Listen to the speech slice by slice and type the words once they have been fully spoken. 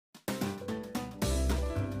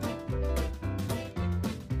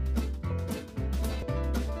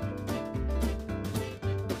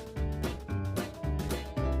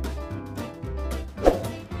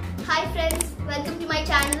friends, welcome to my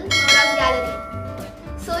channel Nora's Gallery.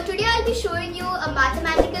 So today I'll be showing you a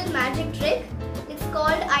mathematical magic trick. It's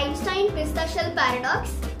called Einstein Pista shell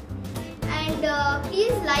paradox. And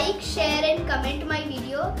please like, share and comment my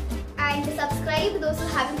video and subscribe those who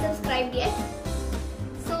haven't subscribed yet.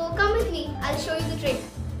 So come with me, I'll show you the trick.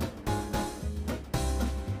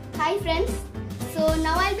 Hi friends, so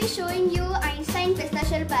now I'll be showing you Einstein Pista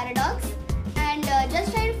shell paradox and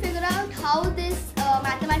just try to figure out how this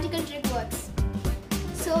mathematical trick works.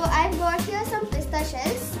 So I've got here some pista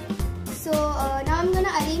shells. So now I'm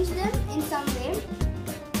gonna arrange them in some way.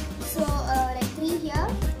 So like 3 here,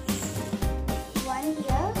 1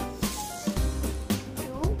 here,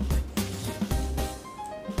 2,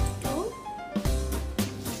 2,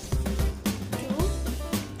 2,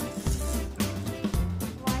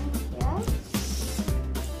 1 here,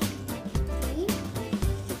 3,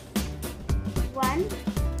 1,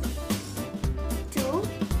 2,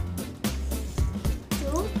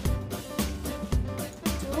 2,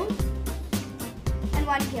 2, and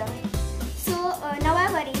 1 here. So now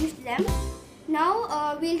I've arranged them.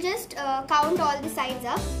 Now we'll just count all the sides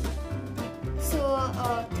up. So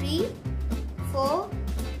 3, 4,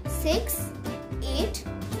 6, 8,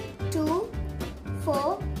 2,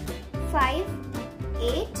 4, 5,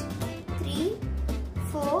 8, 3,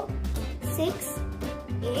 4, 6,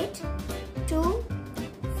 8, 2,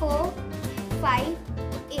 4, 5,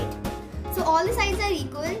 8. So all the sides are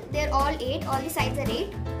equal. They're all 8. All the sides are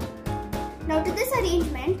 8. Now to this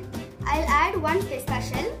arrangement, I'll add one pista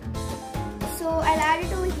shell. So I'll add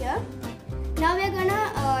it over here. Now we're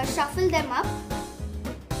gonna shuffle them up.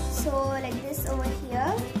 So like this over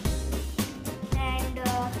here and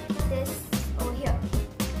this over here.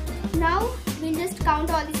 Now we'll just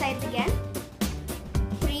count all the sides again.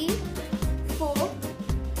 3, 4,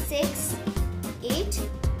 6, 8,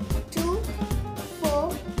 2,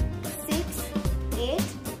 4, 6, 8,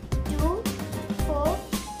 2, 4,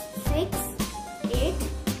 6, 8,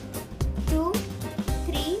 2,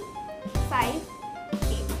 3, 5,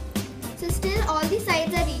 8. So still all the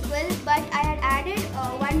sides are equal, but I had added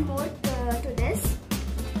one more to this.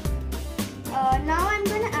 Now I'm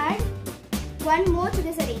going to add one more to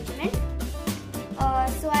this arrangement.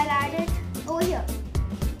 So I'll add it over here.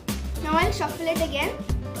 Now I'll shuffle it again.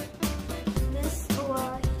 This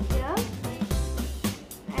over here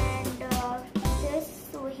and this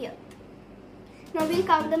over here. Now we'll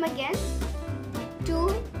count them again.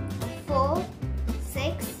 2, 4,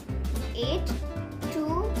 6, 8,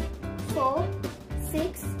 2, 4,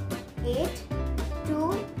 6, 8,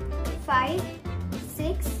 2, 5,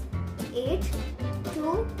 6, 8,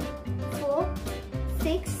 2, 4,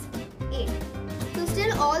 6, 8. So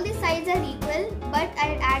still all the sides are equal, but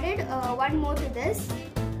I added one more to this.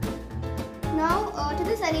 Now to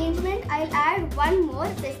this arrangement, I'll add one more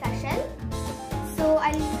pista shell. So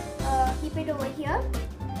I'll keep it over here.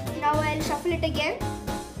 Now I'll shuffle it again.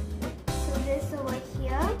 So this over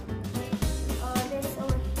here, this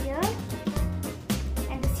over here,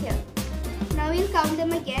 and this here. Now we'll count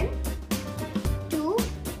them again. 2,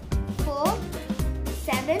 4,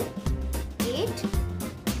 7, 8,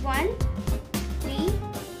 1, 3,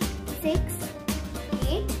 6,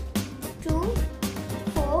 8, 2,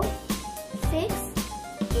 4, 6,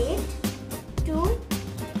 8, 2,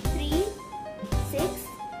 3, 6,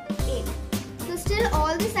 8. So still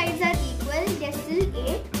all the sides are equal, they're still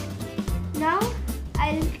 8. Now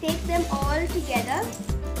I'll take them all together.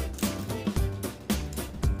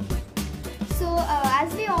 So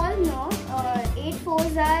as we all know, 8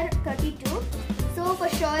 fours are 32. So for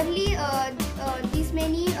surely these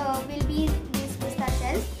many will be these pista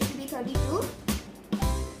shells. It will be 32.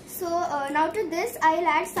 So now to this I'll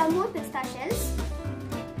add some more pista shells.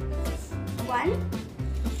 1,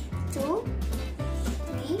 2,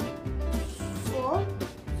 3, 4,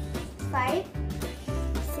 5,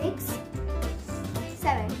 6,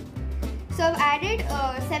 7. So I've added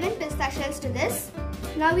 7 pista shells to this.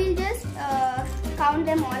 Now we'll just count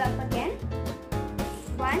them all up again.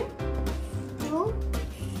 1, 2,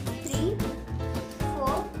 3,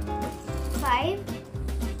 4, 5,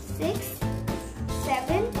 6,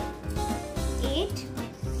 7, 8,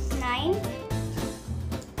 9,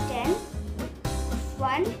 10,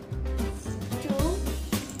 1, 2,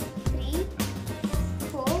 3,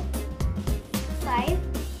 4, 5,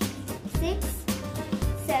 6,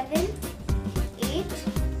 7, 8,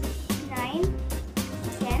 9,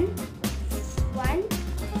 10, 1,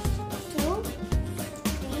 2,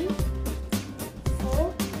 3,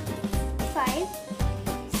 4, 5,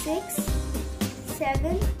 6,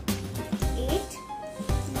 7, 8,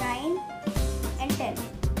 9, and 10.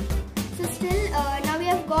 So still now we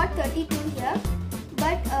have got 32 here,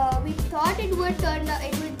 but we thought it would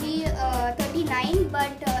be 39,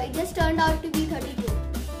 but it just turned out to be 32.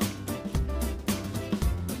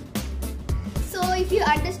 So if you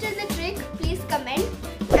understood the trick, please comment,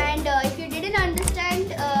 and if you didn't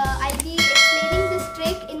understand, I'll be explaining this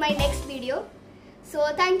trick in my next video. So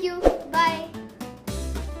thank you. Bye.